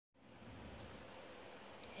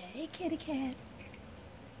Hey, kitty cat.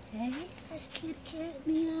 Hey, that's kitty cat.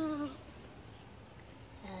 Meow.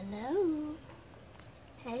 Hello.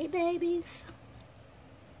 Hey, babies.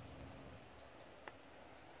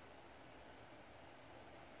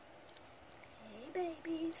 Hey,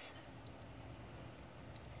 babies.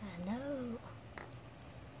 Hello.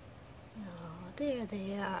 Oh, there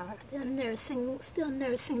they are. They're nursing, still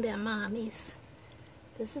nursing their mommies.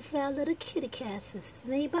 This is our little kitty cats. This is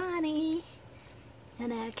me, Bonnie.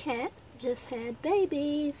 And our cat just had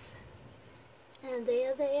babies. And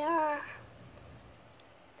there they are.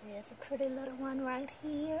 There's a pretty little one right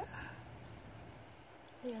here.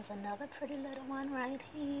 There's another pretty little one right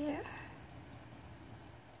here.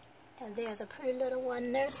 And there's a pretty little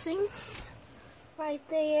one nursing right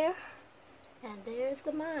there. And there's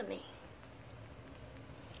the mommy.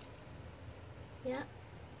 Yep.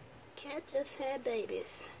 Cat just had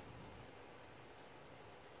babies.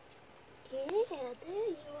 Yeah, there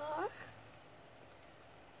you are.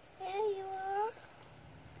 There you are.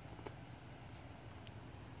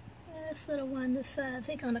 This little one decides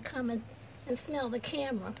he's going to come and smell the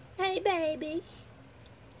camera. Hey, baby.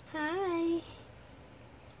 Hi.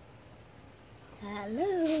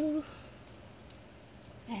 Hello.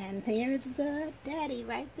 And here's the daddy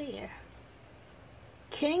right there.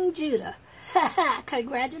 King Judah.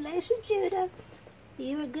 Congratulations, Judah.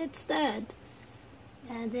 You're a good stud.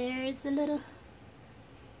 And there's the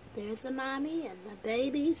mommy and the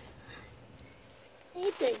babies.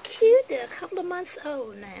 Ain't they cute? They're a couple of months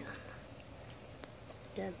old now.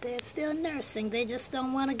 They're still nursing. They just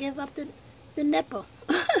don't want to give up the nipple.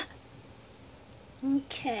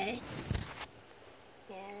 Okay.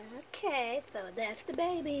 Yeah, okay. So that's the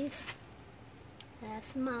babies.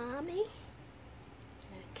 That's mommy.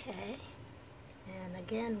 Okay. And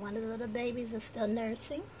again, one of the little babies is still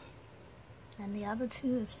nursing. And the other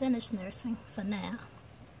two is finished nursing for now.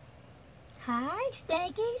 Hi,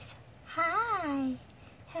 Stankies. Hi.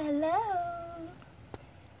 Hello.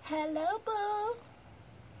 Hello, boo.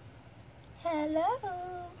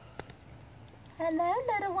 Hello. Hello,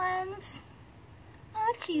 little ones.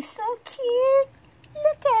 Aren't you so cute?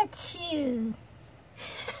 Look at you.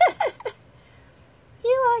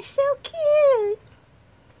 You are so cute.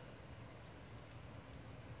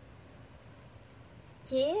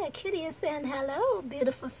 Yeah, Kitty is saying hello,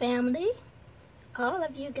 beautiful family. All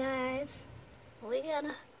of you guys.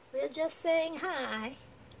 We're just saying hi.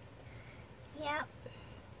 Yep.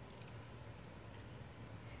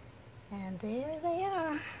 And there they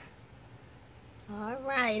are.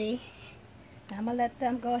 Alrighty. I'm going to let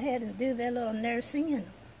them go ahead and do their little nursing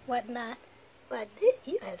and whatnot. But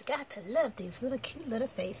you guys got to love these little cute little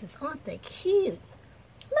faces. Aren't they cute?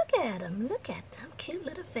 Look at them. Look at them cute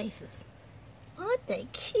little faces. Aren't they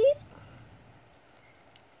cute?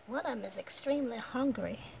 One of them is extremely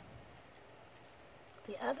hungry.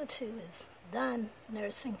 The other two is done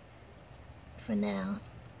nursing for now.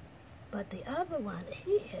 But the other one,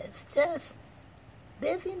 he is just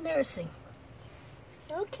busy nursing.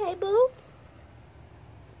 Okay, boo.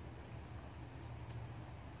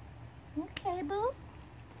 Okay, boo.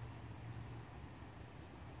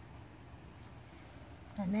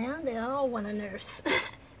 And now they all want to nurse.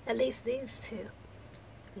 At least these two.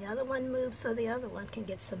 The other one moves so the other one can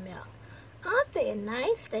get some milk. Aren't they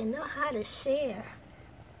nice? They know how to share.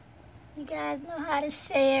 You guys know how to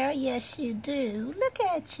share? Yes, you do. Look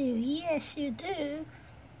at you. Yes, you do.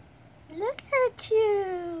 Look at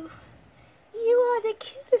you. You are the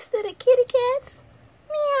cutest of the kitty cats.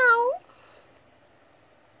 Meow.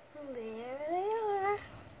 There they are.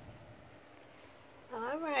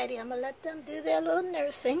 Alrighty, I'm going to let them do their little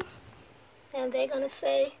nursing. And they're going to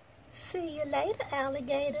say, see you later,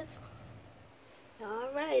 alligators.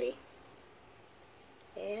 Alrighty.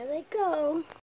 There they go.